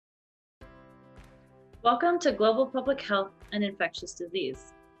Welcome to Global Public Health and Infectious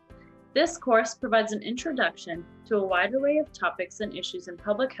Disease. This course provides an introduction to a wide array of topics and issues in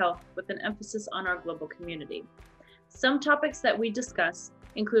public health with an emphasis on our global community. Some topics that we discuss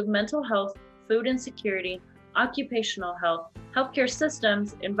include mental health, food insecurity, occupational health, healthcare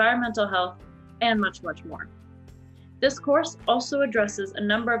systems, environmental health, and much, much more. This course also addresses a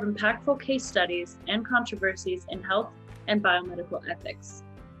number of impactful case studies and controversies in health and biomedical ethics.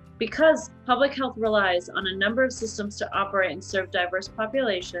 Because public health relies on a number of systems to operate and serve diverse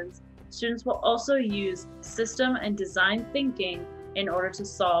populations, students will also use system and design thinking in order to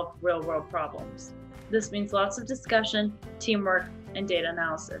solve real-world problems. This means lots of discussion, teamwork, and data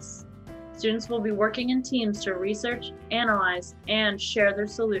analysis. Students will be working in teams to research, analyze, and share their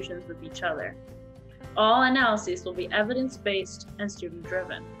solutions with each other. All analyses will be evidence-based and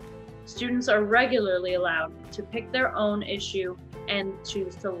student-driven. Students are regularly allowed to pick their own issue and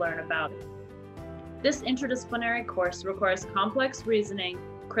choose to learn about it. This interdisciplinary course requires complex reasoning,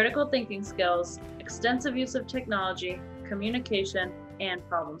 critical thinking skills, extensive use of technology, communication, and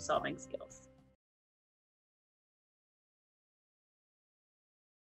problem-solving skills.